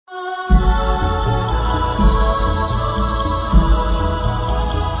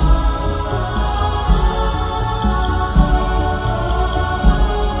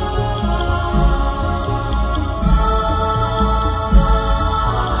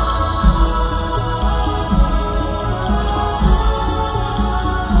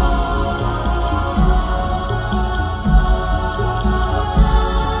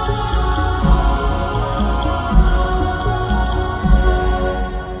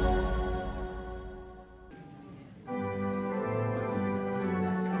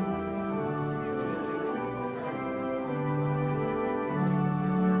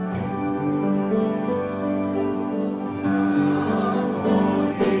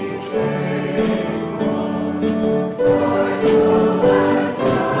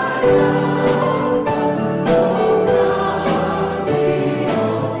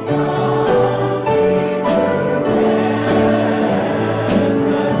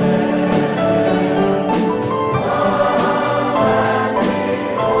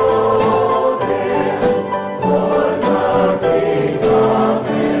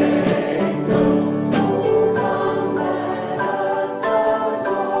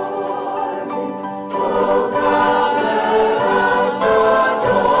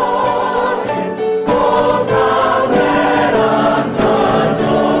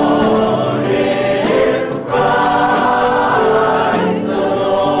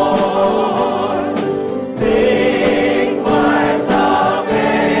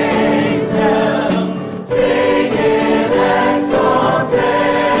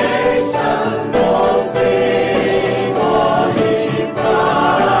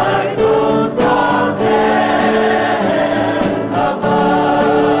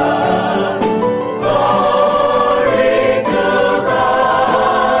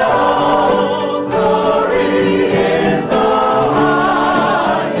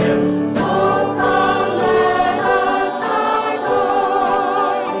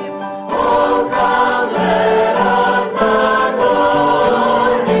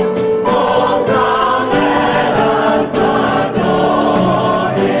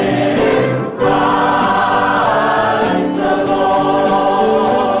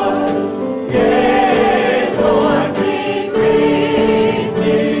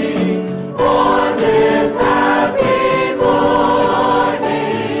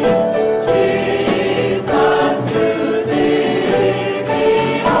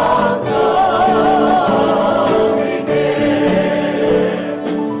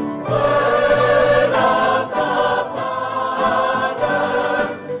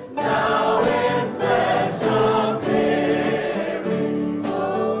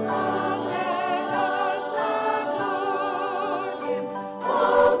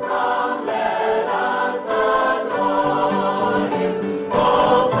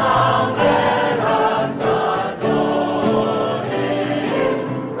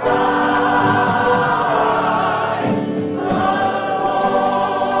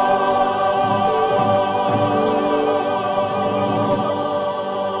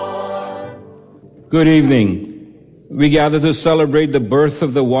Good evening. We gather to celebrate the birth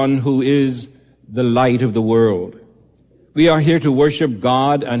of the one who is the light of the world. We are here to worship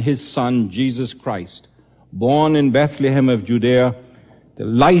God and his Son, Jesus Christ, born in Bethlehem of Judea, the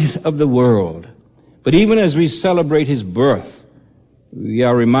light of the world. But even as we celebrate his birth, we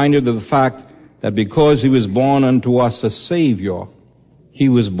are reminded of the fact that because he was born unto us a Savior, he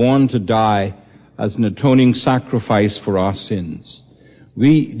was born to die as an atoning sacrifice for our sins.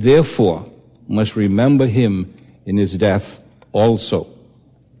 We, therefore, must remember him in his death also.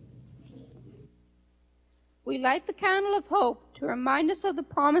 We light the candle of hope to remind us of the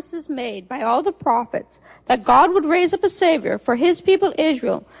promises made by all the prophets that God would raise up a Savior for his people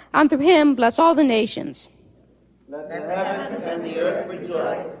Israel, and through him bless all the nations. Let the heavens and the earth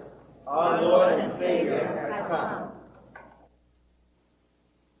rejoice. Our Lord and Savior has come.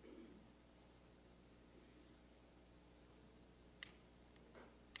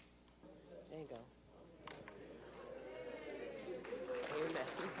 There you go.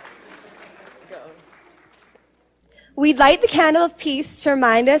 We light the candle of peace to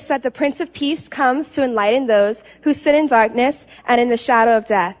remind us that the Prince of Peace comes to enlighten those who sit in darkness and in the shadow of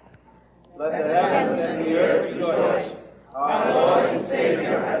death. Let the heavens and the earth rejoice. Our Lord and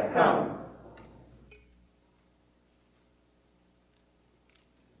Savior has come.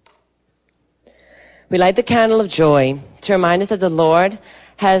 We light the candle of joy to remind us that the Lord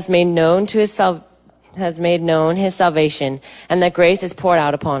has made known his salvation, and that grace is poured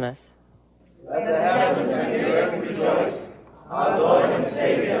out upon us. Let the heavens and the earth rejoice. Our Lord and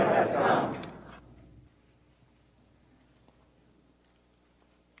Savior has come.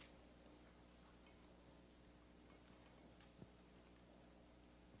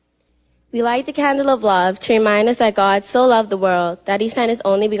 We light the candle of love to remind us that God so loved the world that he sent his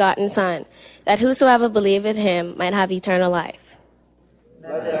only begotten Son, that whosoever believeth him might have eternal life.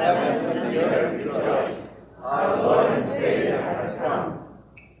 Let the heavens and the earth rejoice. Our Lord and Savior has come.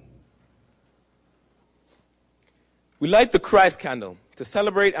 We light the Christ candle to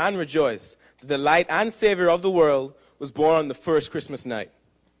celebrate and rejoice that the light and Savior of the world was born on the first Christmas night.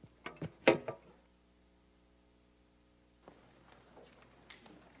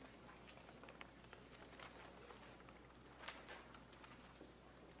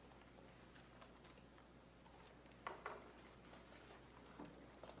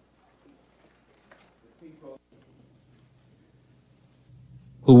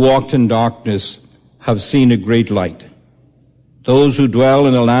 Who walked in darkness have seen a great light. Those who dwell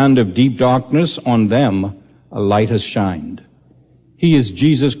in a land of deep darkness, on them a light has shined. He is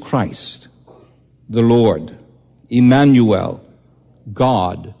Jesus Christ, the Lord, Emmanuel.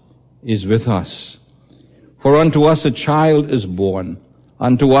 God is with us. For unto us a child is born,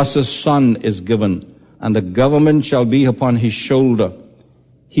 unto us a son is given, and the government shall be upon his shoulder.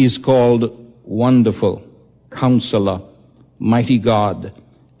 He is called Wonderful, Counselor, Mighty God,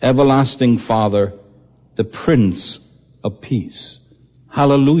 Everlasting Father, the Prince of Peace.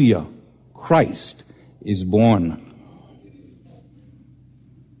 Hallelujah! Christ is born.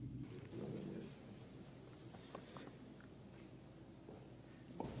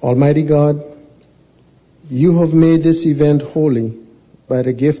 Almighty God, you have made this event holy by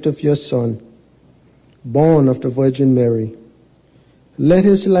the gift of your Son, born of the Virgin Mary. Let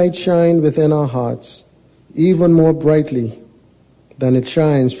his light shine within our hearts even more brightly than it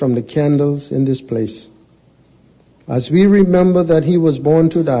shines from the candles in this place. As we remember that he was born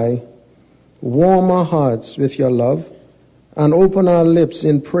to die, warm our hearts with your love and open our lips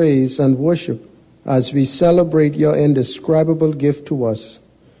in praise and worship as we celebrate your indescribable gift to us.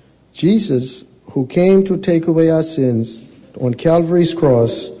 Jesus, who came to take away our sins on Calvary's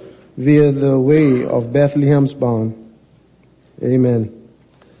cross via the way of Bethlehem's barn. Amen.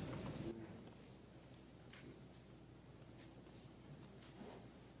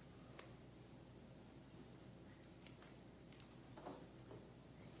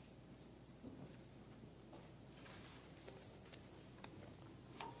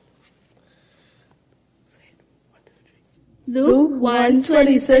 Luke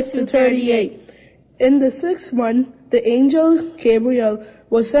 1:26-38. In the 6th month, the angel Gabriel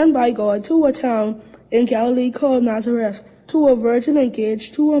was sent by God to a town in Galilee called Nazareth, to a virgin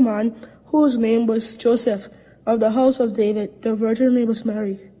engaged to a man whose name was Joseph, of the house of David. The virgin name was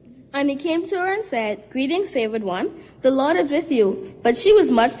Mary. And he came to her and said, Greetings, favored one, the Lord is with you. But she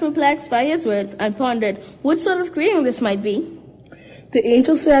was much perplexed by his words and pondered what sort of greeting this might be. The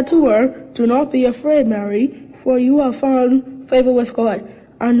angel said to her, Do not be afraid, Mary, for you have found favor with God.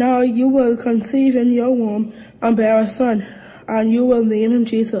 And now you will conceive in your womb and bear a son, and you will name him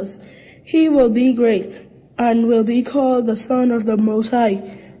Jesus. He will be great and will be called the Son of the Most High.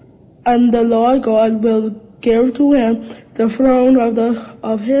 And the Lord God will give to him the throne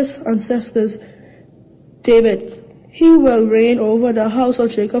of his ancestors, David. He will reign over the house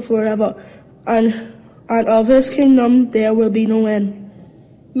of Jacob forever, and of his kingdom there will be no end.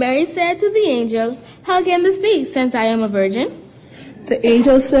 Mary said to the angel, "How can this be, since I am a virgin?" The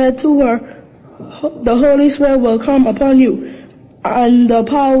angel said to her, "The Holy Spirit will come upon you, and the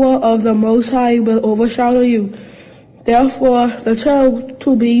power of the Most High will overshadow you. Therefore, the child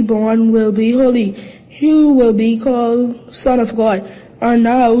to be born will be holy. He will be called Son of God. And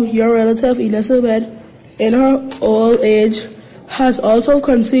now your relative Elizabeth, in her old age, has also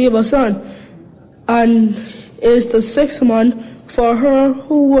conceived a son, and is the 6th month for her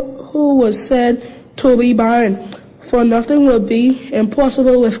who was said to be barren, for nothing will be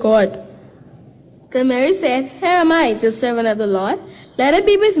impossible with God." Then Mary said, "Here am I, the servant of the Lord. Let it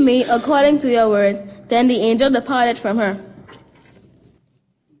be with me according to your word." Then the angel departed from her.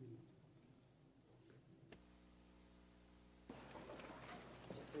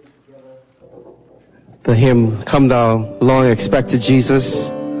 The hymn, "Come Thou Long Expected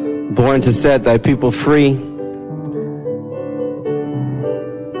Jesus, born to set thy people free."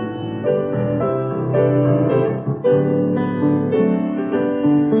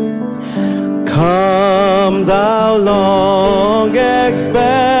 Come Thou long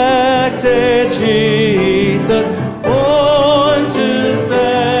expected Jesus, born to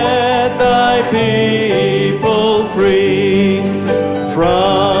set thy people free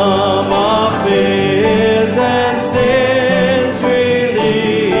from our fears and sins.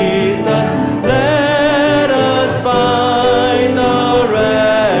 Release us, let us find our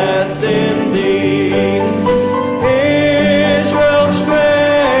rest in thee. Israel's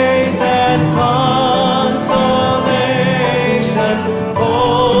strength and consolation,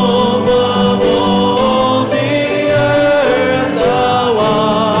 hope of all the earth thou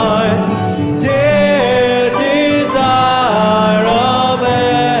art, dear desire of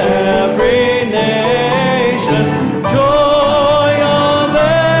every nation, joy of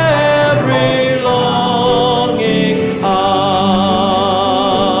every longing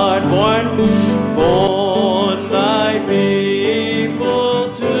heart. Born thy people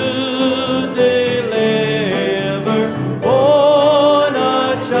to deliver, born a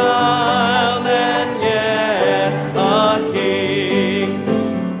child and yet a king,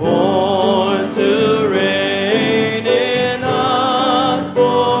 born to reign in us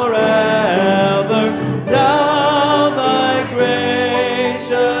forever. Now thy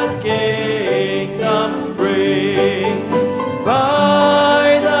gracious kingdom bring,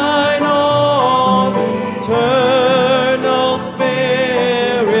 by thine own eternal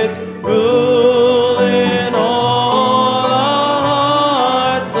Spirit, rule in all our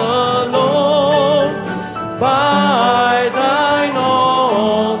hearts alone. By thine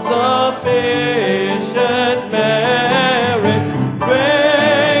all-sufficient merit,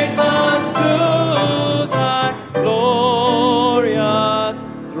 raise us to thy glorious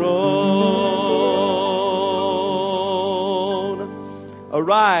throne.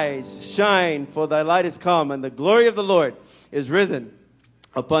 Arise, shine, for thy light is come, and the glory of the Lord is risen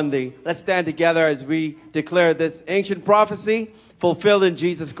upon thee. Let's stand together as we declare this ancient prophecy fulfilled in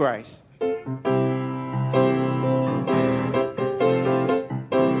Jesus Christ.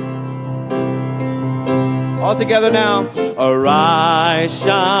 All together now. Arise,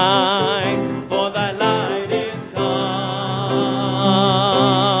 shine, for thy light is come.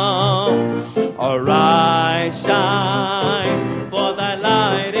 Arise, shine, for thy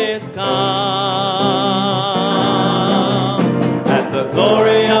light is come. And the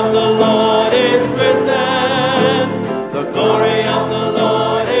glory of the Lord is risen. The glory of the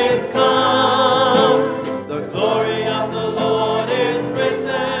Lord is come. The glory of the Lord is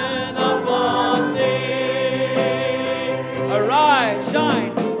risen upon thee. Arise,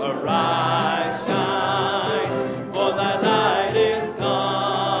 shine, for thy light is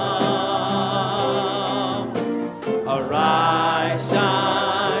come. Arise,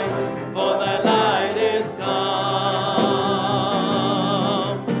 shine, for thy light is come.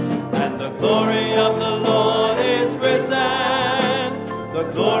 And the glory of the Lord is risen. The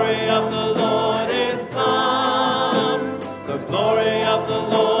glory of the Lord is come. The glory of the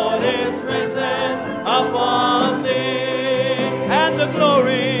Lord is risen upon thee. And the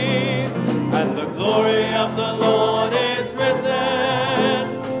glory of the Lord is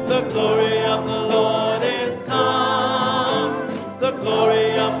risen. The glory of the Lord is come. The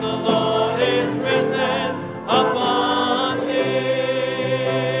glory of the Lord is risen upon thee.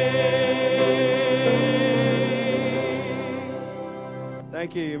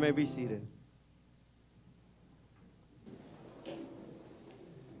 Thank you. You may be seated.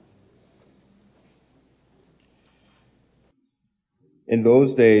 In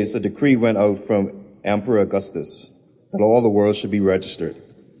those days, a decree went out from Emperor Augustus that all the world should be registered.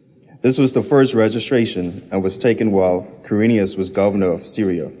 This was the first registration and was taken while Quirinius was governor of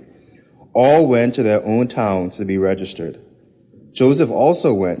Syria. All went to their own towns to be registered. Joseph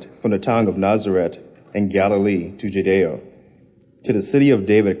also went from the town of Nazareth in Galilee to Judea, to the city of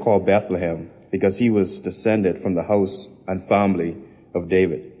David called Bethlehem, because he was descended from the house and family of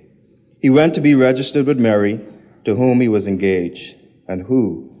David. He went to be registered with Mary, to whom he was engaged, and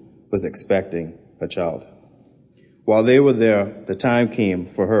who was expecting a child. While they were there, the time came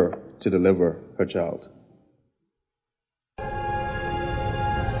for her to deliver her child.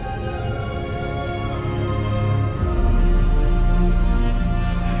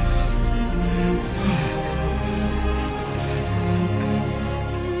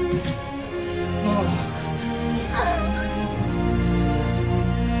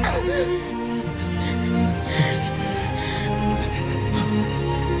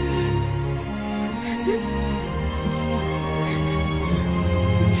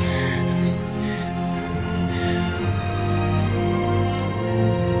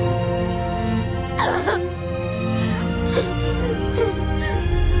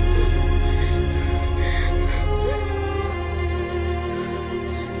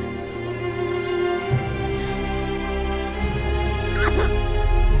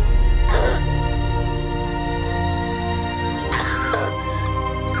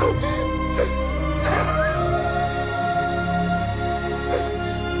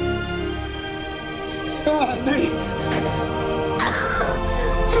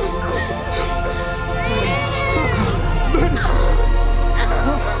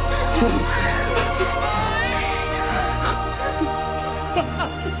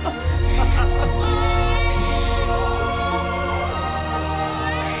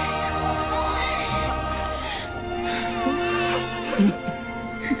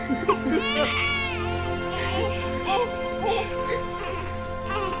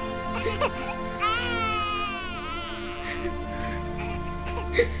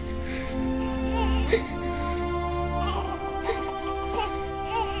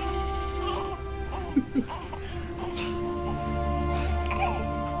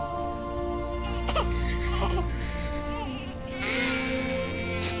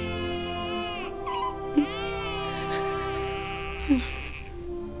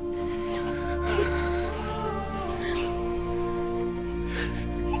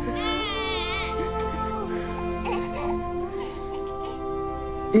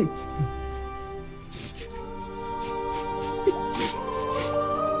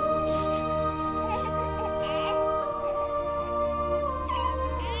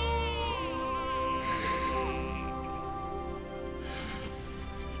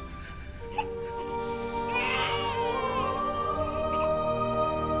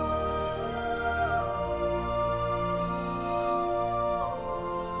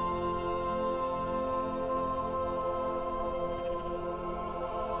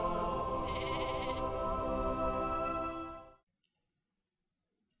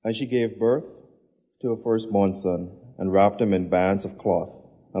 And she gave birth to a firstborn son, and wrapped him in bands of cloth,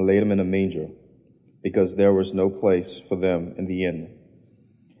 and laid him in a manger, because there was no place for them in the inn.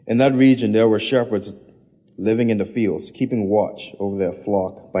 In that region there were shepherds living in the fields, keeping watch over their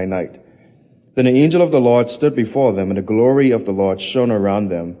flock by night. Then the angel of the Lord stood before them, and the glory of the Lord shone around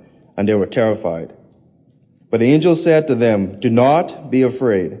them, and they were terrified. But the angel said to them, "Do not be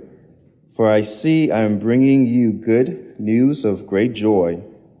afraid, for I see I am bringing you good news of great joy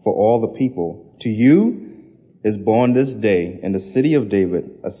for all the people. To you is born this day in the city of David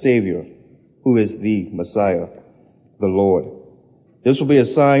a Savior, who is the Messiah, the Lord. This will be a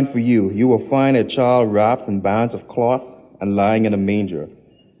sign for you. You will find a child wrapped in bands of cloth and lying in a manger."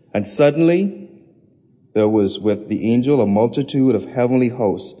 And suddenly there was with the angel a multitude of heavenly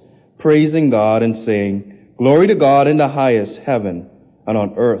hosts, praising God and saying, "Glory to God in the highest heaven, and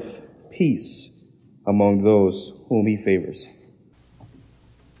on earth peace among those whom he favors."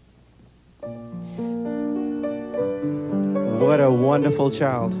 What a wonderful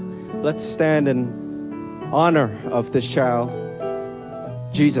child. Let's stand in honor of this child,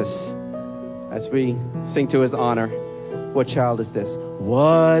 Jesus, as we sing to his honor. What child is this?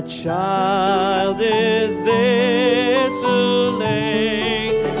 What child is this who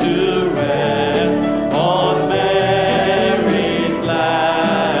lay to rest on Mary's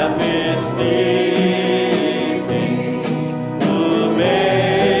lap is sleeping, whom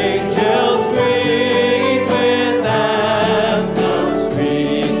angels greet with anthems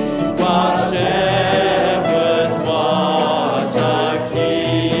sweet, while shepherds watch are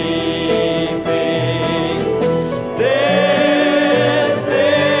keeping. This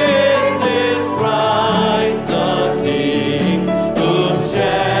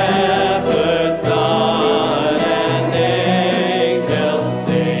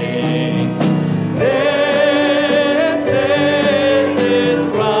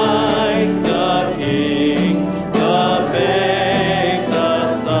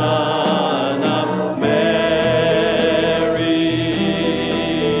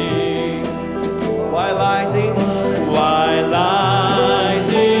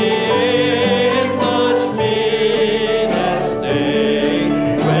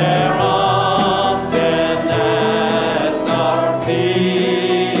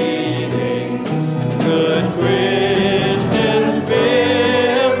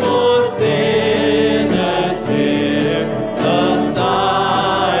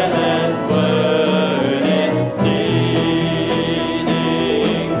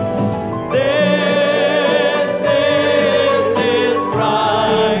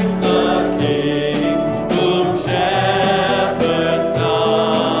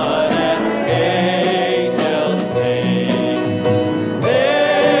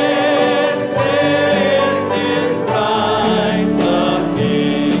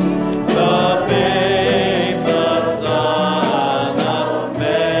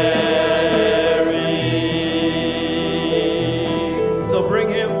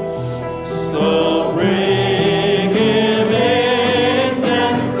So bring him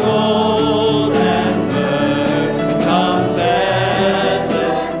incense, gold, and myrrh. Come,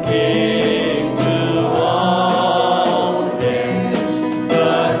 blessed King, to own him,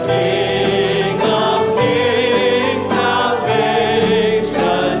 the King of kings, salvation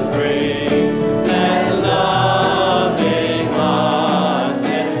bring. Let loving hearts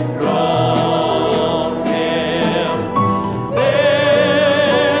enthrone him.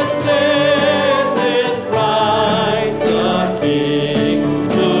 This is Christ the King,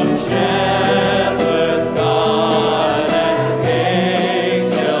 whom shepherds guard and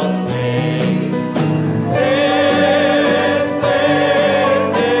angels sing. This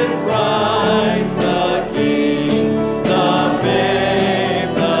is Christ the King, the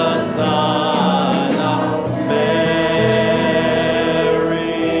babe, the Son of Mary.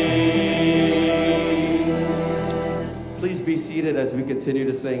 Please be seated as we continue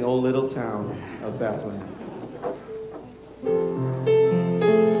to sing, O Little Town of Bethlehem.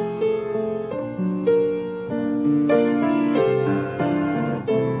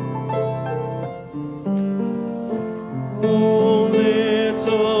 O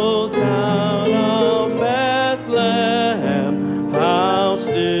little town of Bethlehem, how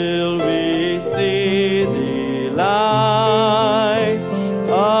still we see thee lie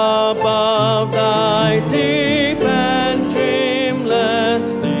above thy deep and dreamless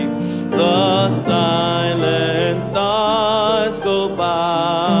sleep. The silent stars go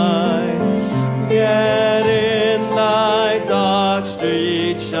by, yet in thy dark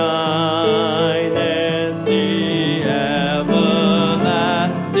street shineth the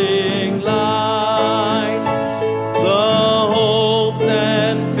everlasting light. The hopes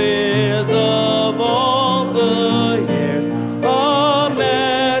and fears of all the years are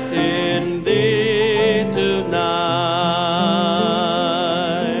met in thee tonight.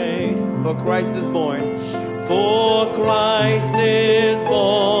 For Christ is born. For Christ is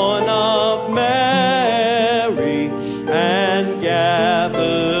born of Mary, and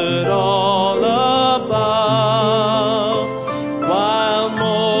gathered all above. While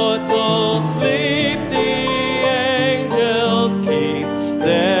mortals sleep, the angels keep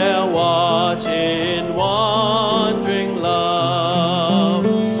their watch in wandering love.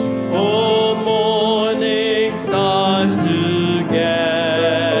 O morning stars together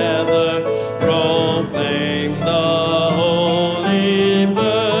proclaim the holy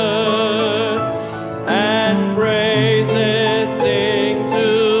birth, and praises sing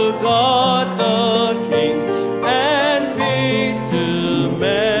to God the King, and peace to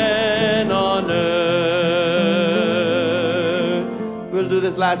men on earth. We'll do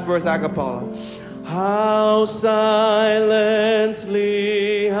this last verse a cappella. How silently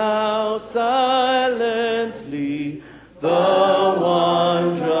the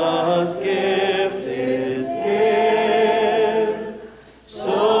wondrous gift is given.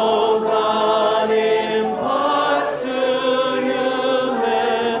 So God imparts to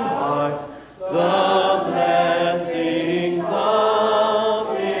human hearts the blessings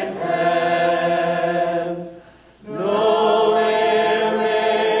of his hand. No ear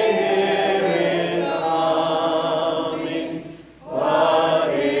may hear his coming, but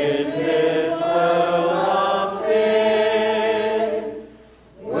in this world of sin,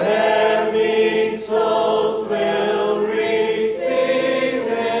 where meek souls will receive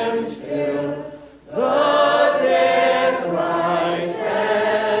him still, the dead Christ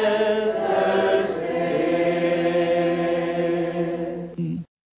enters in.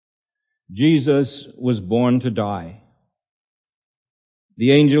 Jesus was born to die.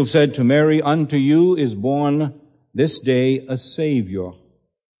 The angel said to Mary, "Unto you is born this day a Savior,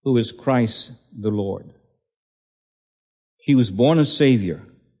 who is Christ the Lord." He was born a Savior,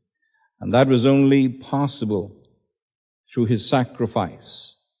 and that was only possible through his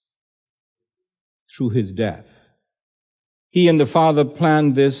sacrifice, through his death. He and the Father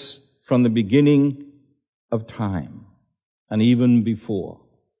planned this from the beginning of time, and even before.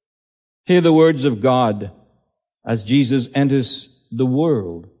 Hear the words of God as Jesus enters the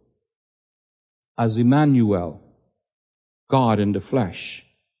world as Emmanuel, God in the flesh,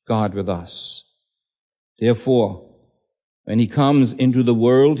 God with us. Therefore, when he comes into the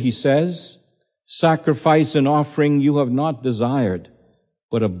world, he says, "Sacrifice and offering you have not desired,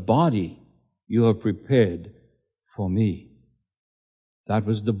 but a body you have prepared for me." That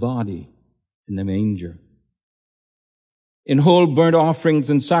was the body in the manger. In whole burnt offerings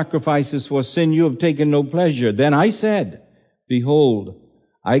and sacrifices for sin you have taken no pleasure. Then I said, "Behold,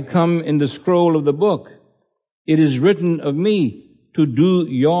 I come in the scroll of the book. It is written of me to do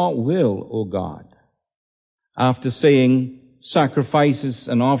your will, O God." After saying, sacrifices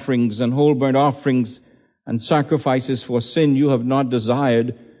and offerings and whole burnt offerings and sacrifices for sin you have not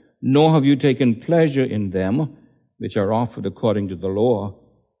desired, nor have you taken pleasure in them, which are offered according to the law.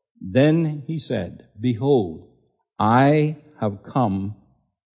 Then he said, Behold, I have come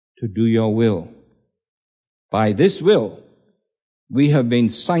to do your will. By this will, we have been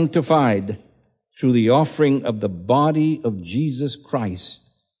sanctified through the offering of the body of Jesus Christ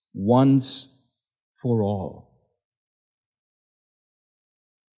once for all.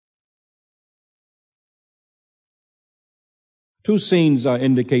 Two scenes are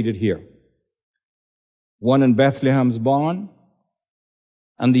indicated here. One in Bethlehem's barn,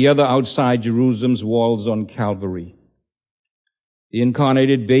 and the other outside Jerusalem's walls on Calvary. The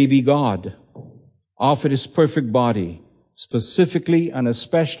incarnated baby God offered his perfect body, specifically and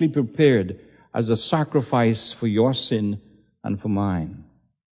especially prepared as a sacrifice for your sin and for mine.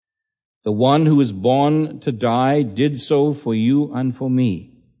 The one who was born to die did so for you and for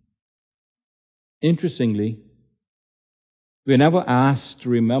me. Interestingly, we're never asked to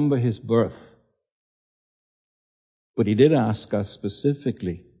remember his birth, but he did ask us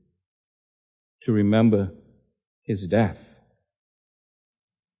specifically to remember his death.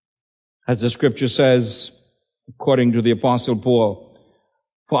 As the scripture says, according to the Apostle Paul,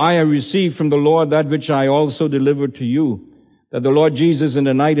 For I have received from the Lord that which I also delivered to you, that the Lord Jesus, in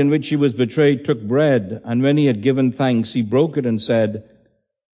the night in which he was betrayed, took bread, and when he had given thanks, he broke it and said,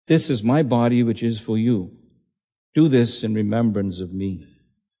 This is my body which is for you. Do this in remembrance of me.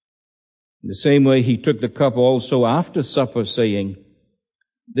 In the same way, he took the cup also after supper, saying,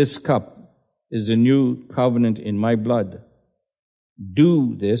 This cup is a new covenant in my blood.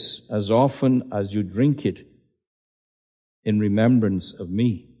 Do this as often as you drink it in remembrance of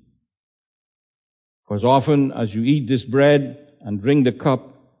me. For as often as you eat this bread and drink the cup,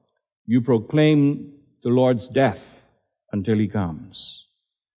 you proclaim the Lord's death until he comes.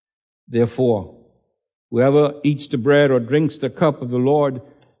 Therefore, whoever eats the bread or drinks the cup of the Lord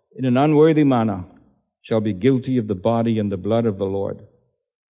in an unworthy manner shall be guilty of the body and the blood of the Lord.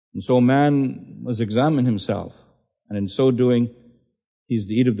 And so man must examine himself, and in so doing, he is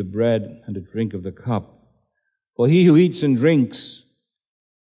to eat of the bread and to drink of the cup. For he who eats and drinks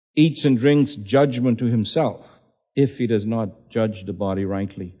judgment to himself, if he does not judge the body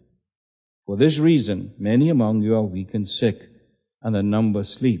rightly. For this reason, many among you are weak and sick, and a number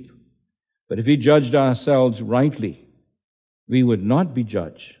sleep. But if we judged ourselves rightly, we would not be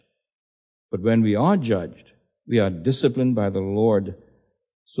judged. But when we are judged, we are disciplined by the Lord,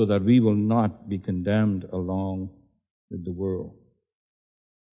 so that we will not be condemned along with the world.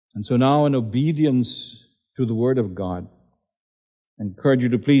 And so now, in obedience to the Word of God, I encourage you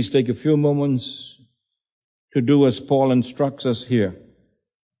to please take a few moments to do as Paul instructs us here,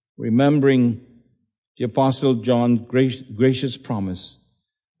 remembering the Apostle John's gracious promise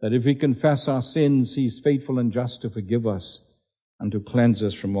that if we confess our sins, he is faithful and just to forgive us and to cleanse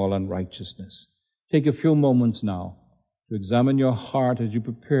us from all unrighteousness. Take a few moments now to examine your heart as you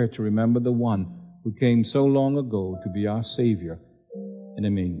prepare to remember the one who came so long ago to be our Savior in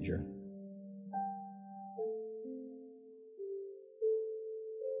a manger.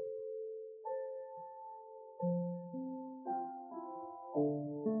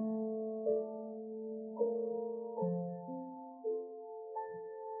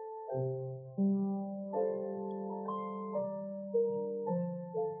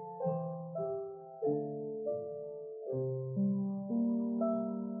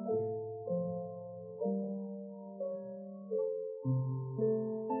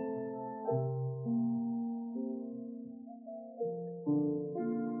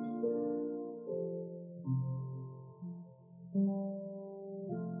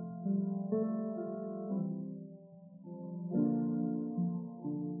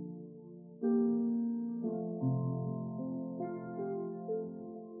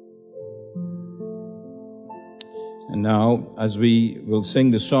 And now, as we will sing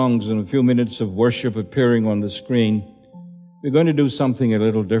the songs and a few minutes of worship appearing on the screen, we're going to do something a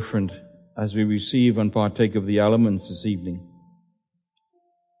little different as we receive and partake of the elements this evening.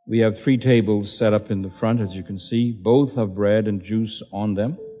 We have 3 tables set up in the front, as you can see. Both have bread and juice on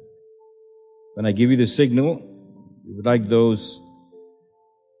them. When I give you the signal, we would like those,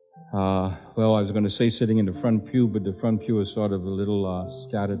 I was going to say sitting in the front pew, but the front pew is sort of a little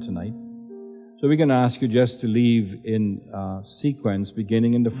scattered tonight. So we're going to ask you just to leave in sequence,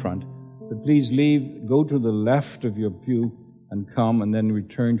 beginning in the front. But please go to the left of your pew and come, and then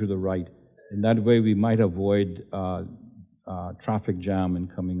return to the right. In that way, we might avoid traffic jam in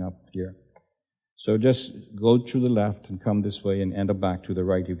coming up here. So just go to the left and come this way and end up back to the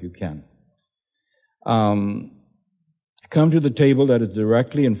right if you can. Come to the table that is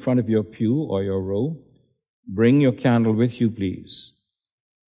directly in front of your pew or your row. Bring your candle with you, please.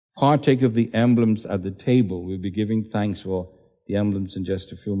 Partake of the emblems at the table. We'll be giving thanks for the emblems in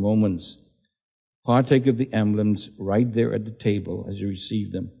just a few moments. Partake of the emblems right there at the table as you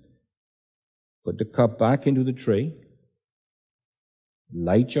receive them. Put the cup back into the tray.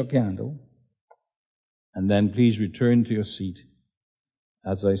 Light your candle. And then please return to your seat.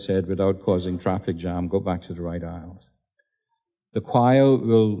 As I said, without causing traffic jam, go back to the right aisles. The choir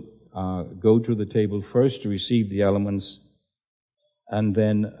will go to the table first to receive the elements, and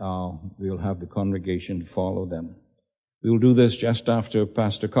then we'll have the congregation follow them. We'll do this just after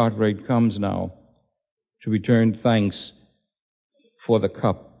Pastor Cartwright comes now to return thanks for the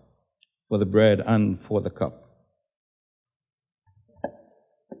cup, for the bread, and for the cup.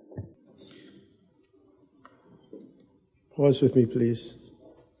 Pause with me, please.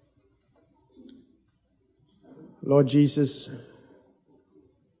 Lord Jesus,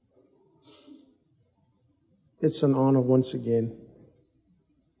 it's an honor once again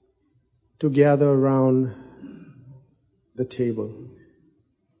to gather around the table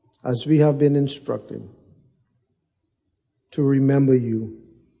as we have been instructed to remember you.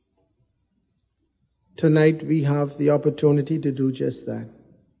 Tonight we have the opportunity to do just that.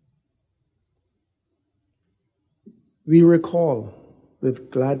 We recall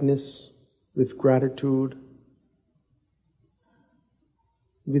with gladness, with gratitude,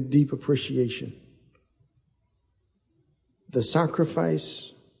 with deep appreciation the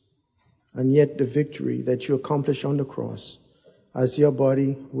sacrifice and yet the victory that you accomplished on the cross as your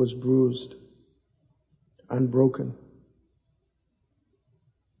body was bruised and broken.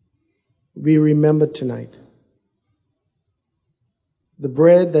 We remember tonight the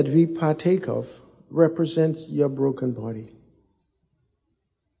bread that we partake of represents your broken body.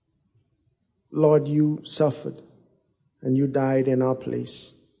 Lord, you suffered and you died in our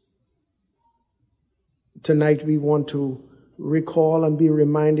place. Tonight we want to recall and be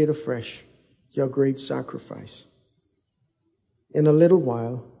reminded afresh your great sacrifice. In a little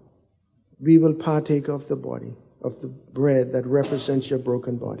while, we will partake of the body, of the bread that represents your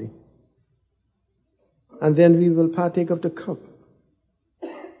broken body. And then we will partake of the cup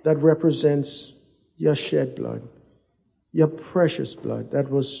that represents your shed blood, your precious blood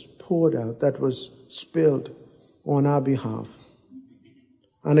that was poured out, that was spilled on our behalf.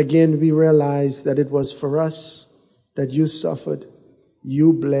 And again, we realize that it was for us that you suffered,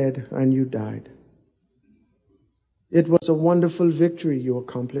 you bled, and you died. It was a wonderful victory you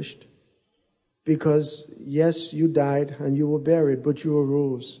accomplished because, yes, you died and you were buried, but you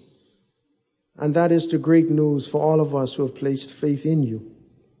arose. And that is the great news for all of us who have placed faith in you.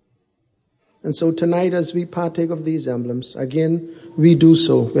 And so tonight, as we partake of these emblems, again, we do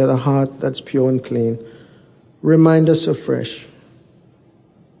so with a heart that's pure and clean. Remind us afresh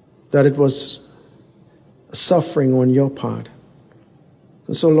that it was suffering on your part.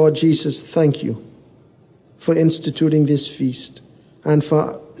 And so, Lord Jesus, thank you for instituting this feast and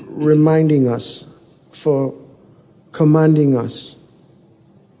for reminding us, for commanding us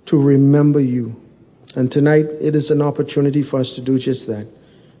to remember you. And tonight, it is an opportunity for us to do just that.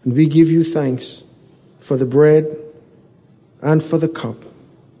 And we give you thanks for the bread and for the cup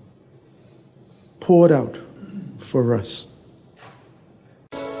poured out for us.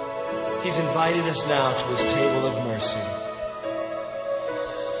 He's invited us now to his table of mercy.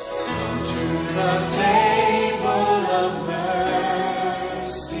 Come to the table of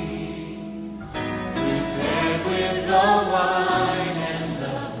mercy, prepared with the wine and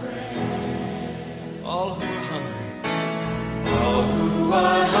the bread. All who are hungry, all who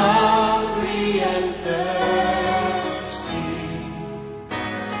are hungry and thirsty,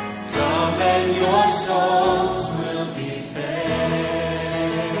 come and your souls will be fed.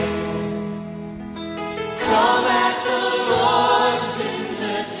 Come at the Lord's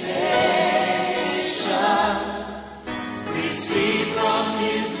invitation, receive from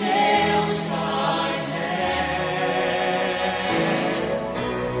his nail-scarred hand.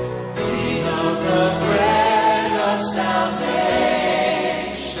 Eat of the bread of salvation,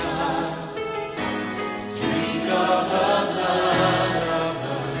 drink of the blood of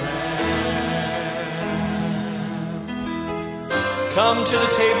the Lamb. come to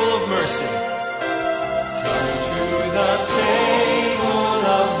the table of mercy. Come to the table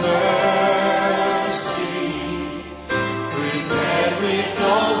of mercy, prepared with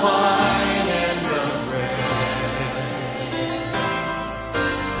the wine and the bread.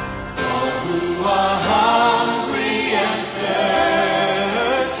 All who are hungry and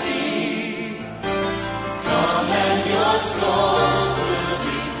thirsty, come and your souls will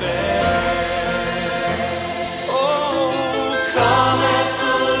be fed. Oh,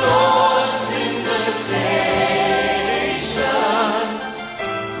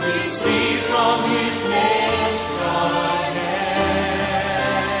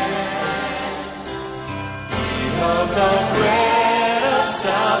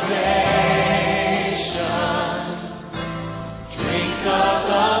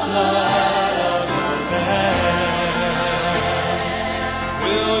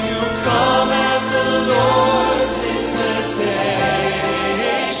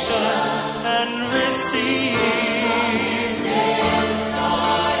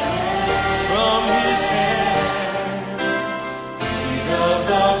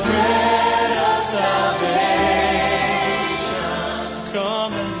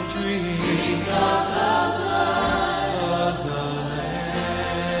 come and drink of the blood of the Lamb.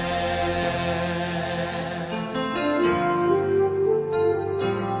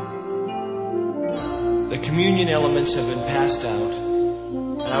 The communion elements have been passed out,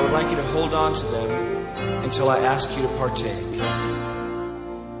 and I would like you to hold on to them until I ask you to partake.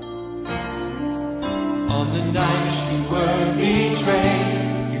 On the night you were betrayed,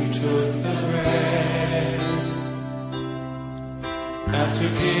 you took the bread. After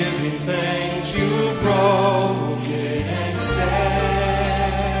giving thanks, you broke it and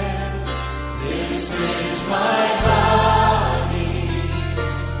said, "This is my body,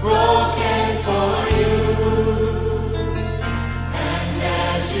 broken for you. And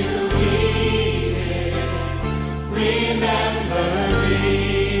as you eat it, remember me.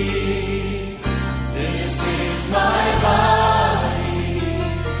 This is my body,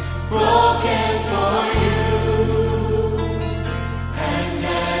 broken for you. And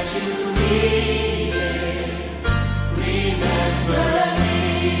as you eat it, remember me."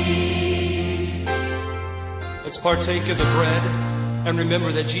 Let's partake of the bread and remember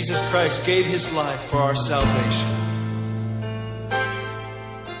that Jesus Christ gave his life for our salvation.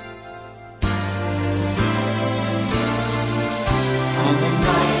 On the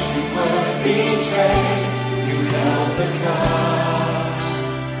night you were betrayed, you held the cup.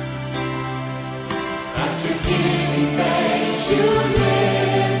 After giving thanks, you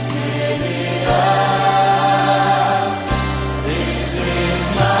lifted it up. This is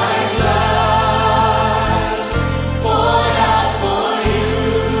my blood, poured out for you.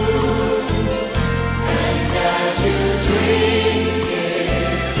 And as you drink it,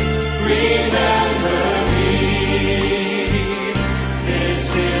 remember me. This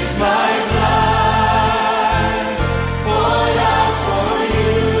is my blood, poured out for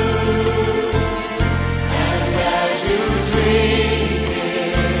you. And as you drink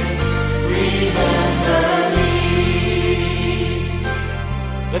it, remember me.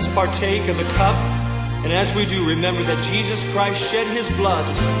 Let's partake of the cup, and as we do, remember that Jesus Christ shed his blood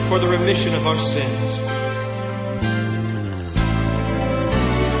for the remission of our sins.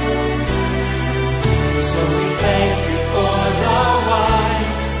 So we thank you for the wine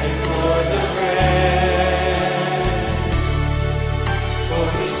and for the bread, for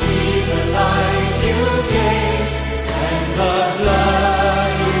we see the life you gave and the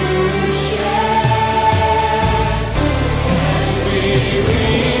blood you shed. And we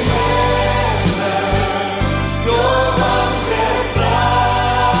remember your wondrous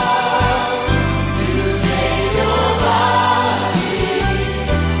love. You gave your body,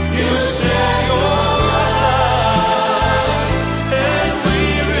 you shed your blood, and we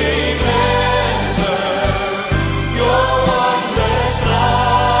remember your wondrous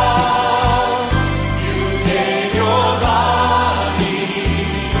love. You gave your body,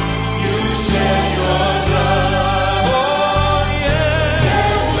 you shed your blood. Oh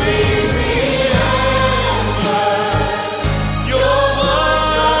yes, we remember your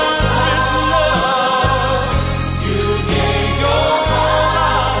wondrous love. You gave your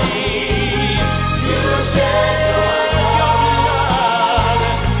body, you shed your blood.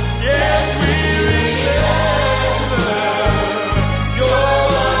 Yes, we remember your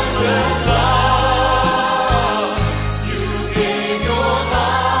wondrous love. You gave your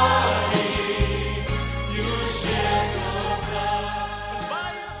body, you shed your blood. By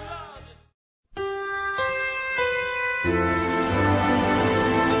your blood.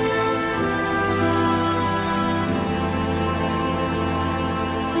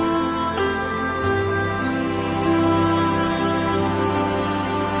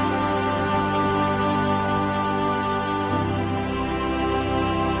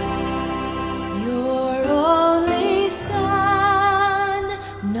 Your only Son,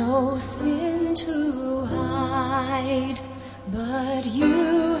 no sin to hide, but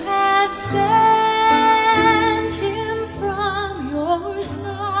you have sent him from your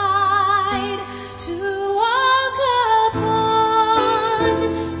side to walk upon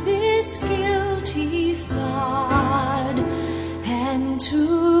this guilty sod and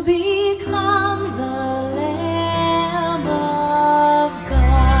to become the Lamb of God.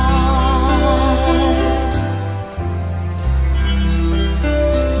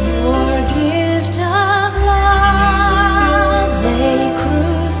 Your gift of love lay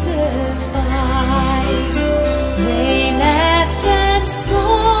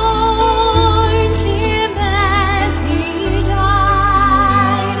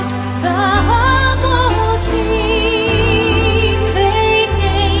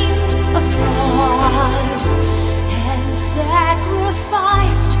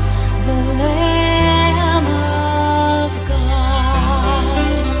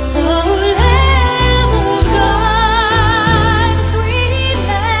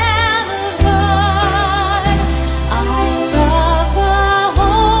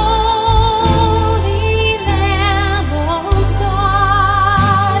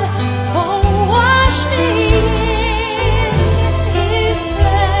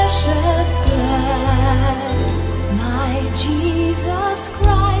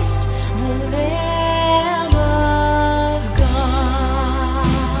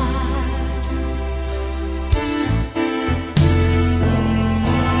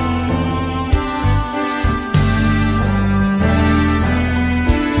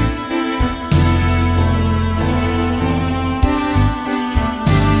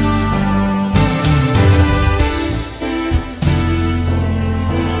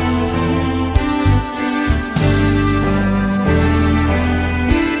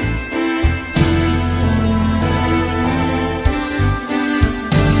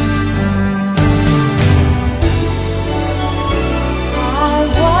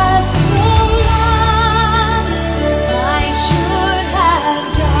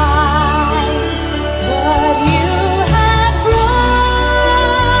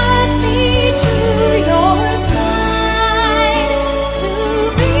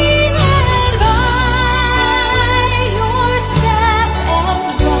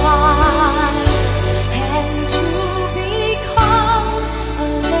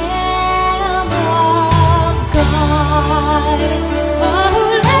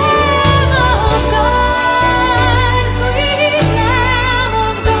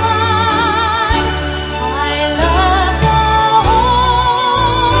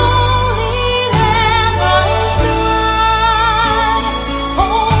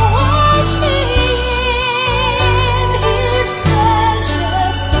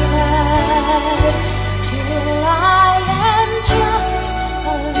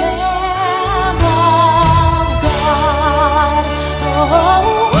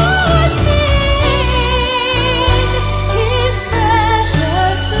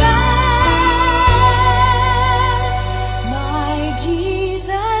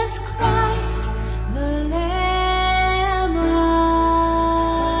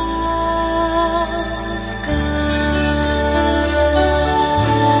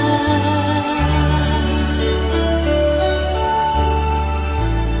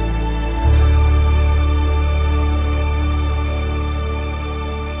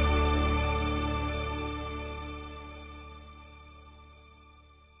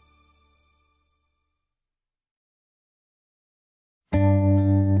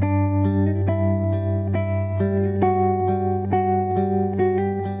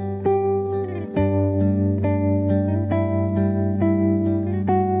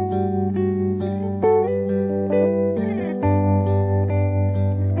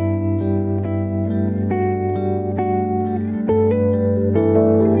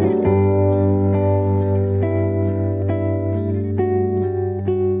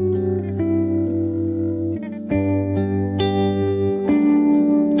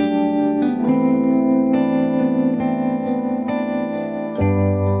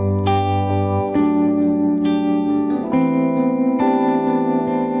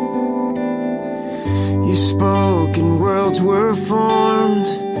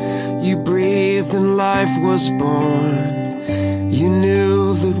life was born, you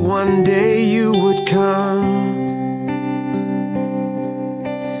knew that one day you would come.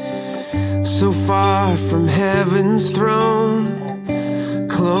 So far from heaven's throne,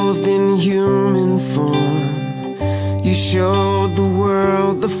 clothed in human form, you showed the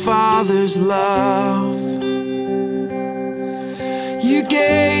world the Father's love. You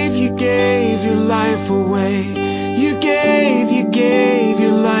gave your life away. You gave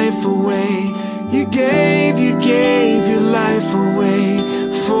your life away. You gave your life away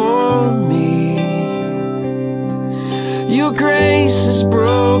for me. Your grace has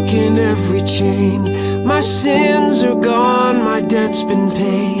broken every chain. My sins are gone, my debt's been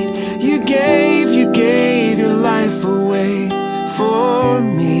paid. You gave your life away for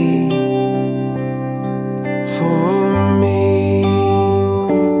me. For me.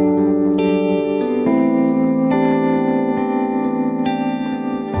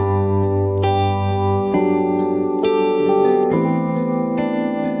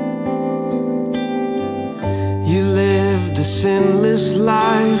 A sinless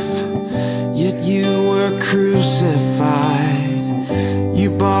life, yet you were crucified. You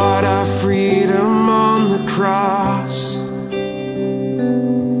bought our freedom on the cross.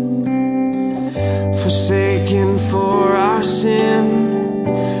 Forsaken for our sin,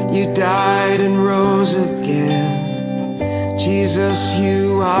 you died and rose again. Jesus,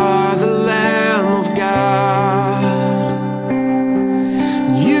 you are the Lamb of God.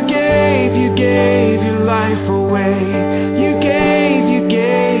 You gave your life away. You gave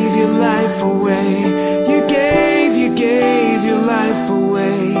your life away. You gave your life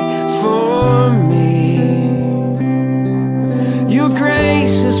away for me. Your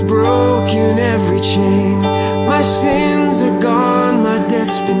grace has broken every chain. My sins are gone, my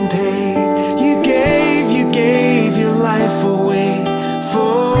debt's been paid. You gave your life away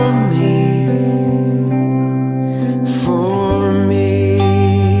for me. For me.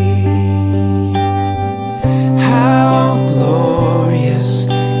 How glorious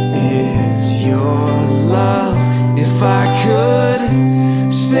is your love. If I could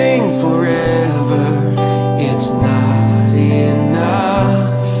sing forever, it's not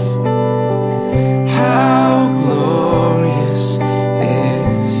enough. How glorious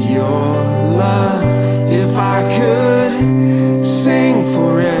is your love. If I could sing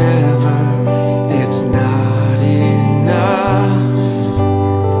forever, it's not enough.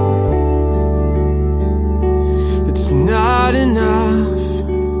 It's not enough.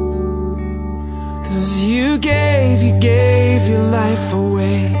 'Cause you gave your life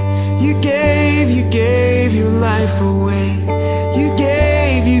away. You gave your life away. You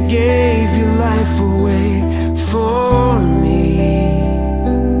gave your life away for me.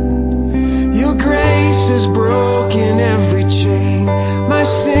 Your grace has broken every chain. My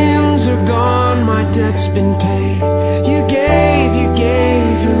sins are gone, my debt's been paid. You gave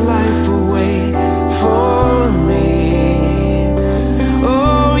your life away for me.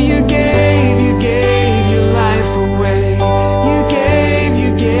 Oh, you gave your life away. You gave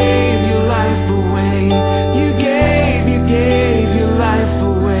your life away. You gave your life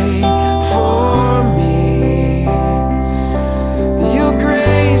away for me. Your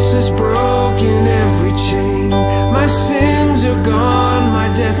grace has broken every chain. My sins are gone, my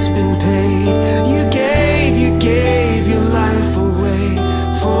debt's been paid. You gave your life away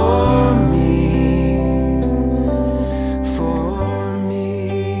for me. For me.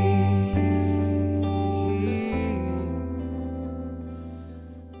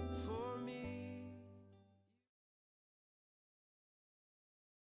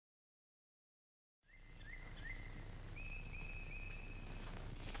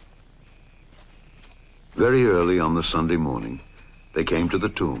 Very early on the Sunday morning, they came to the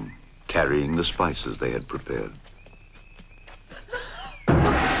tomb, carrying the spices they had prepared.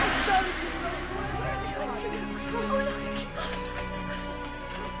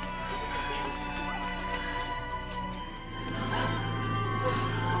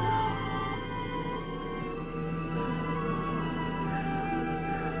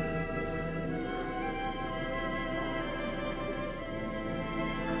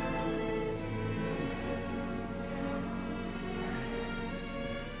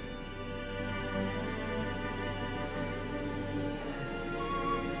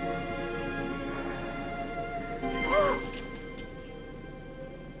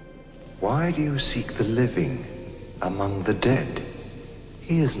 Why do you seek the living among the dead?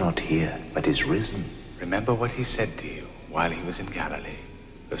 He is not here, but is risen. Remember what he said to you while he was in Galilee.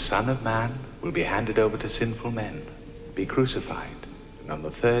 The Son of Man will be handed over to sinful men, be crucified, and on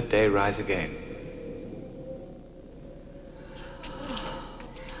the third day rise again.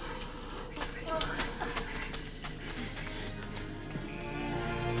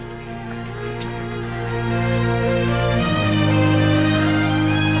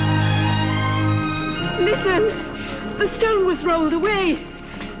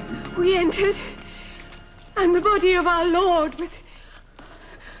 We entered, and the body of our Lord was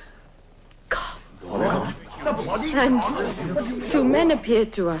gone. And two men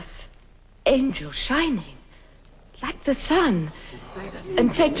appeared to us, angels shining, like the sun,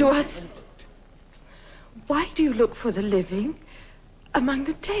 and said to us, "Why do you look for the living among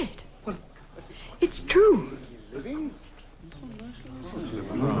the dead? It's true." Believe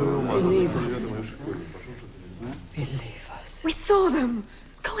us. We saw them.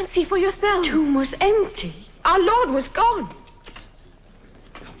 Go and see for yourself. The tomb was empty. Our Lord was gone.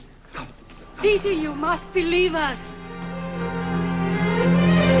 Peter, you must believe us.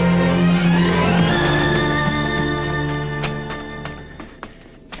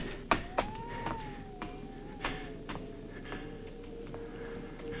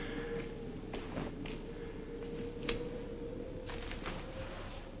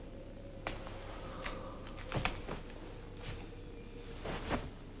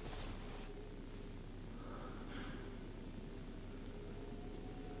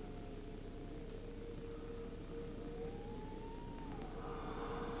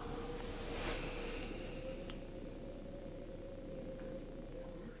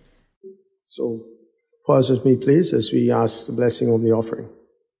 So pause with me, please, as we ask the blessing of the offering.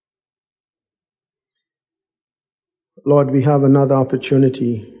 Lord, we have another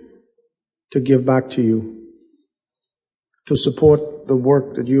opportunity to give back to you, to support the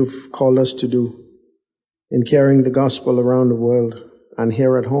work that you've called us to do in carrying the gospel around the world and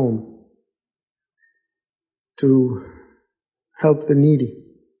here at home, to help the needy.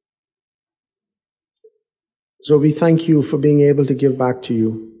 So we thank you for being able to give back to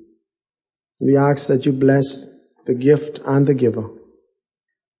you. We ask that you bless the gift and the giver.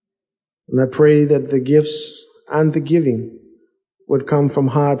 And I pray that the gifts and the giving would come from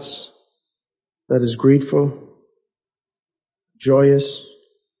hearts that is grateful, joyous,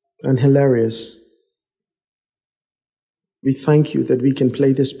 and hilarious. We thank you that we can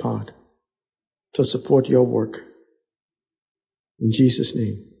play this part to support your work. In Jesus'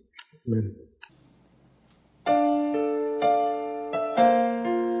 name, amen.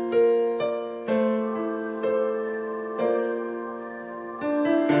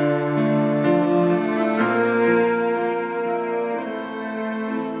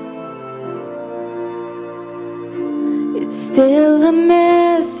 Still a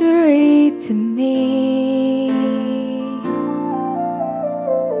mystery to me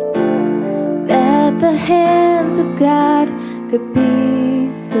that the hands of God could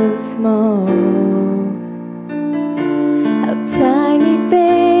be so small. How tiny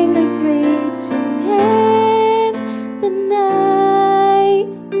fingers reaching in the night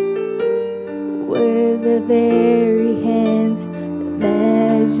were the very hands that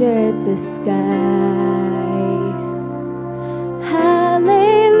measured the sky.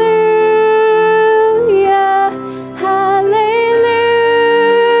 Hallelujah, hallelujah,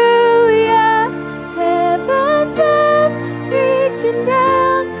 heaven's up, reaching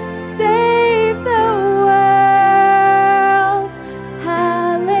down, save the world.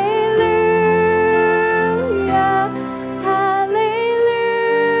 Hallelujah, hallelujah,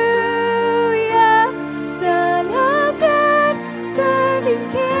 Son of God, serving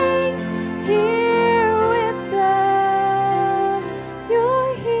King, here with us.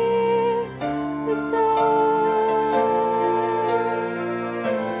 You're here with us.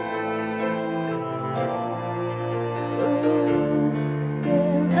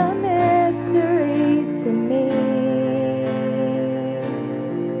 Still a mystery to me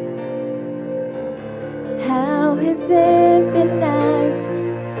how his infant eyes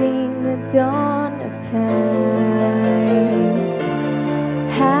have seen the dawn of time,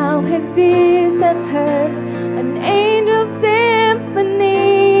 how his ears have heard an angel's symphony.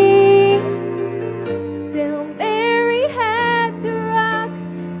 Still Mary had to rock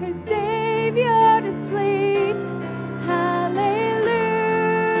her Savior to sleep. Hallelujah,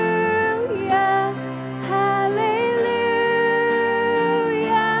 hallelujah,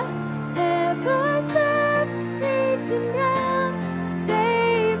 heaven's up, reaching down,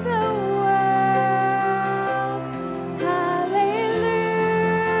 save the world.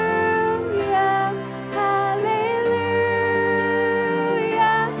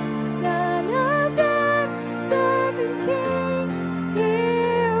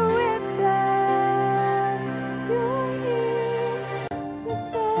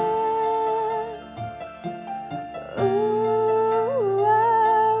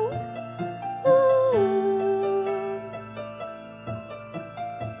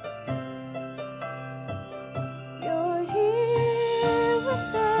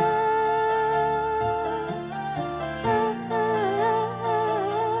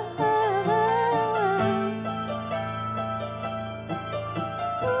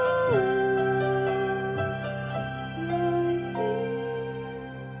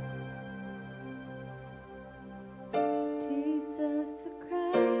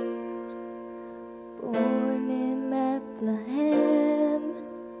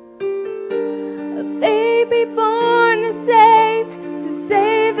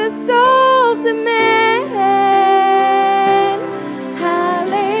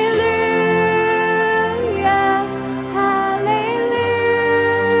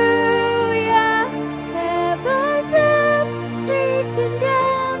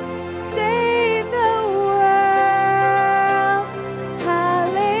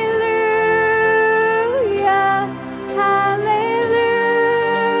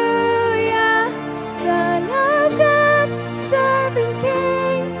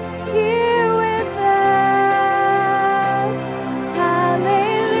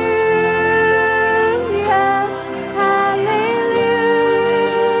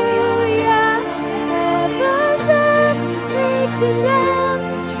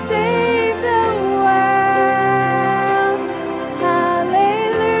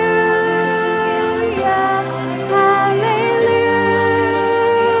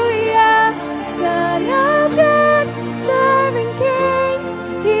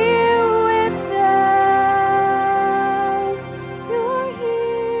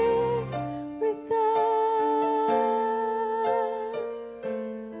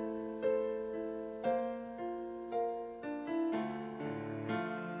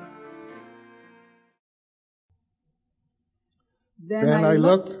 Then I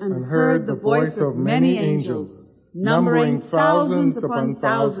looked and heard the voice of many angels, numbering thousands upon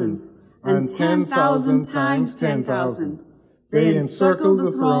thousands, and 10,000 times 10,000. They encircled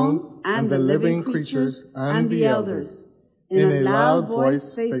the throne and the living creatures and the elders. In a loud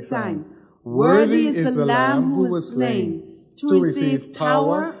voice they sang, "Worthy is the Lamb who was slain, to receive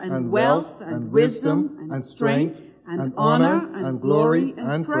power and wealth and wisdom and strength and honor and glory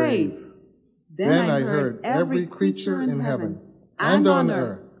and praise." Then I heard every creature in heaven and on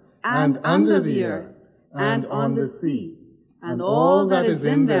earth and under the earth and on the sea, and all that is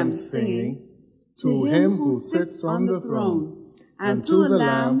in them singing, "To him who sits on the throne, and to the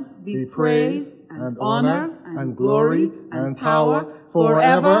Lamb be praise and honor and glory and power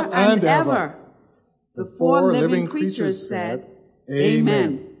forever and ever." The 4 living creatures said, "Amen."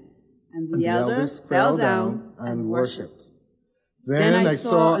 And the elders fell down and worshipped. Then I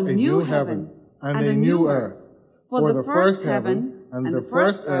saw a new heaven and a new earth, for the first heaven and the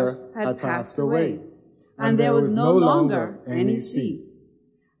first earth had passed away, and there was no longer any sea.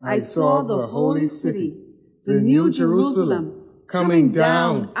 I saw the holy city, the new Jerusalem, coming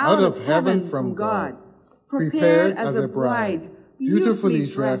down out of heaven from God, prepared as a bride, beautifully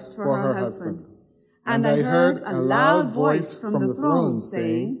dressed for her husband. And I heard a loud voice from the throne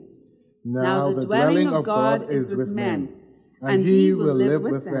saying, "Now the dwelling of God is with men, and he will live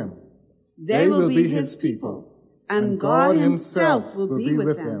with them. They will be his people, and God himself will be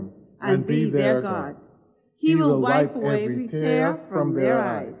with them and be their God. He will wipe away every tear from their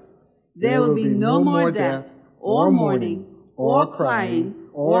eyes. There will be no more death, or mourning, or crying,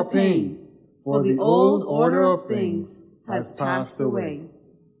 or pain, for the old order of things has passed away."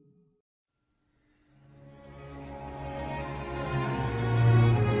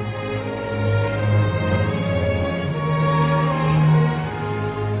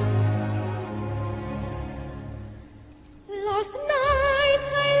 Last night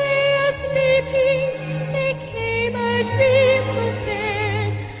I lay sleeping, there came a dream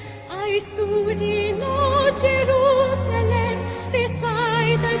fulfilled. I stood in old Jerusalem,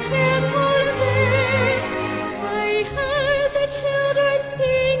 beside the temple there. I heard the children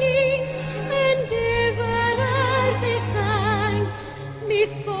singing, and ever as they sang,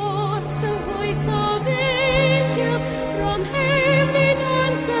 methought the voice of angels from heaven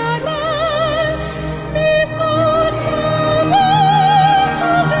answered. Methought the voice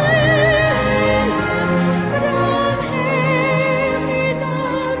of angels from heaven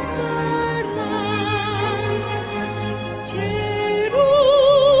answered. Jerusalem,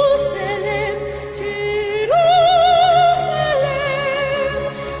 Jerusalem,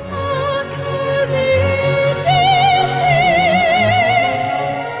 how can the angels sing?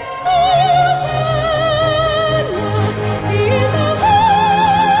 Hosanna in the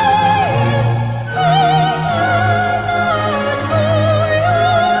highest, Hosanna to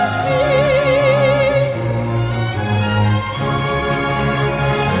your King.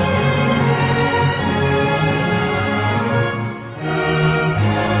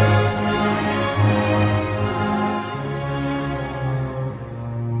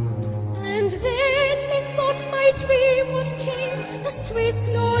 And then methought my dream was changed, the streets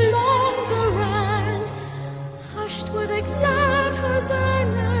no longer ran. Hushed were the glad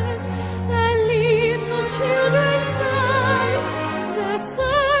hosannas, the little children sang. The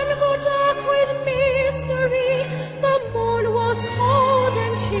sun grew dark with mystery, the moon was cold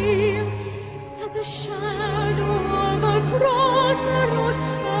and chill, as the shadow of a cross arose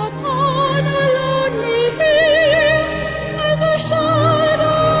upon a lonely hill, as the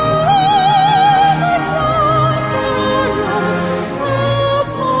shadow of a cross arose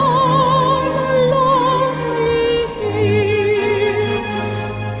upon a lonely hill.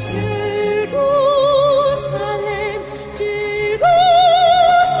 Jerusalem, Jerusalem,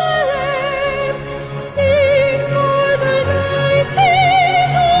 sing, for the night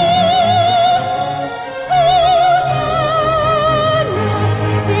is o'er. Hosanna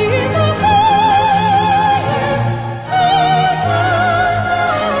in the highest, Hosanna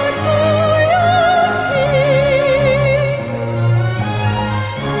to your King.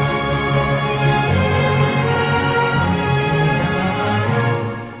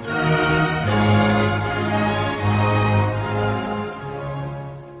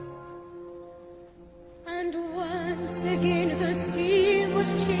 And once again the scene was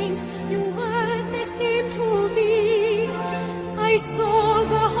changed, new earth there seemed to be. I saw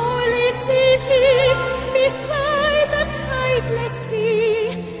the holy city beside the tideless sea.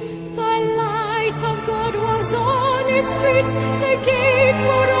 The light of God was on its streets, the gates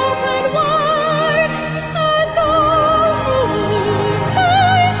were open wide, and all who would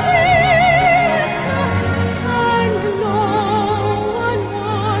might enter, and no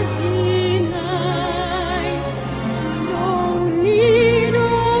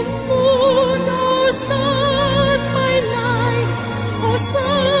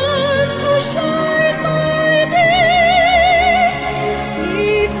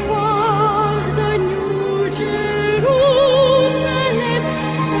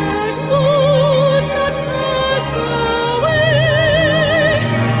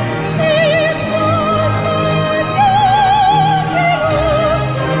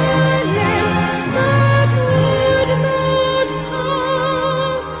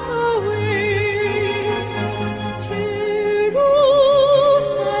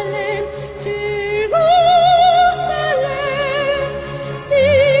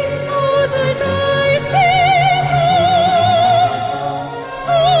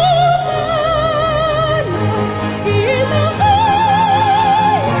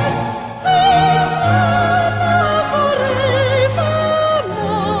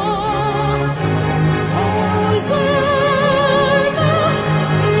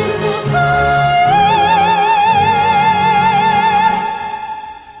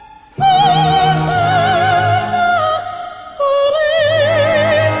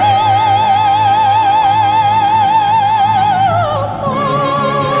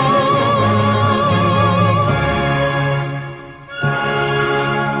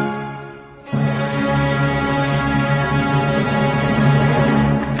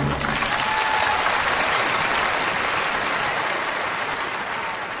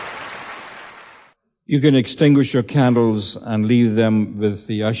You can extinguish your candles and leave them with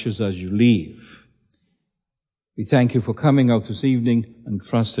the ushers as you leave. We thank you for coming out this evening and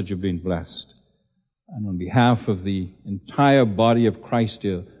trust that you've been blessed. And on behalf of the entire body of Christ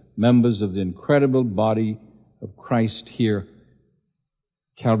here, members of the incredible body of Christ here,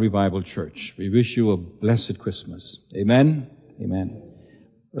 Calvary Bible Church, we wish you a blessed Christmas. Amen? Amen.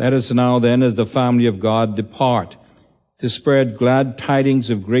 Let us now then, as the family of God, depart to spread glad tidings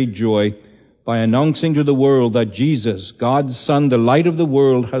of great joy by announcing to the world that Jesus, God's Son, the light of the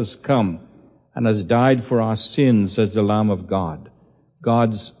world, has come and has died for our sins as the Lamb of God,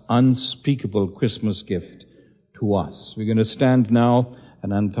 God's unspeakable Christmas gift to us. We're going to stand now,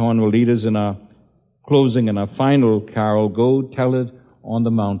 and Anton will lead us in our closing and our final carol, Go Tell It on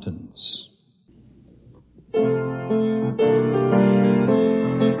the Mountains. Let's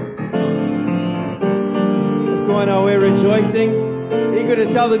go on our way rejoicing, eager to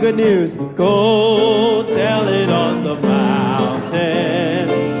tell the good news. Go tell it on the mountain,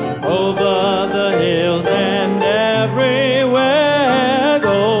 over the hills and everywhere.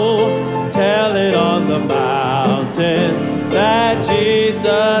 Go tell it on the mountain that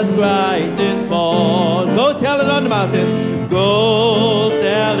Jesus Christ is born. Go tell it on the mountain. Go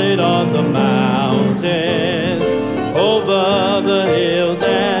tell it on the mountain, over the hills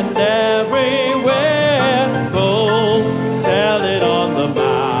and everywhere. Go tell it on the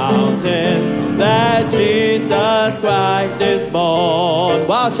mountain that Jesus Christ is born.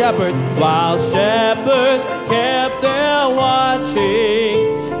 While shepherds kept their watching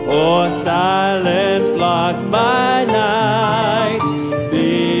o'er silent flocks by night,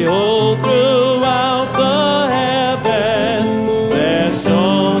 behold, throughout the heavens there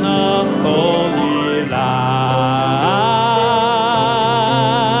shone a holy light.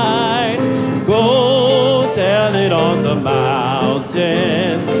 Go tell it on the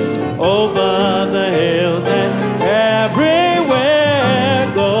mountain, over the hills and everywhere.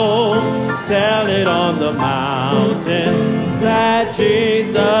 Go tell it on the mountain that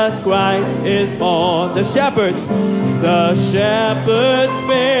Jesus Christ is born. The shepherds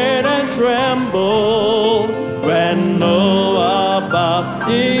feared and trembled when low above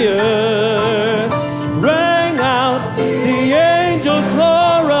the earth rang out the angel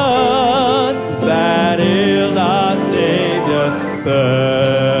chorus that hailed our Savior's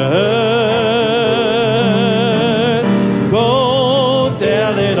birth. Go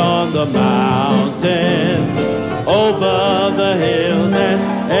tell it on the mountain, over the hills and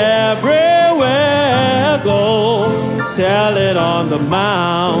everywhere. Go tell it on the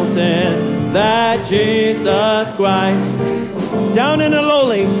mountain that Jesus Christ, down in a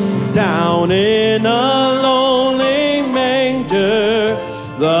lowly manger,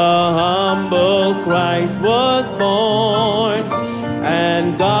 the humble Christ was born,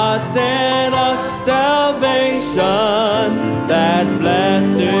 and God sent us salvation, that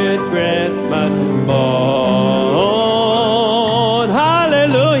blessed Christmas morn.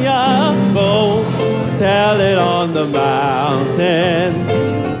 Hallelujah! Go tell it on the mountain,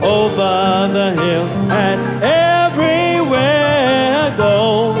 over the hill and everywhere.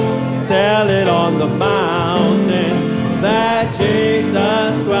 Go tell it on the mountain that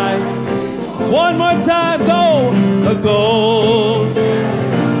Jesus Christ. One more time, go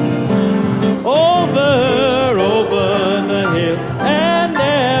over the hill and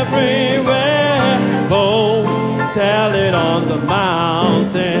everywhere. Go tell it on the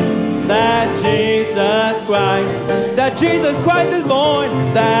mountain that Jesus Christ is born,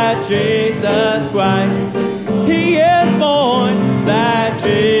 that Jesus Christ, He is born, that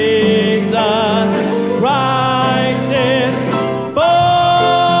Jesus Christ is born.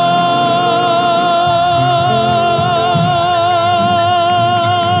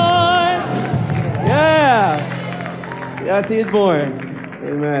 Yeah. Yes, He is born.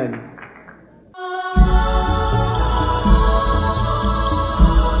 Amen.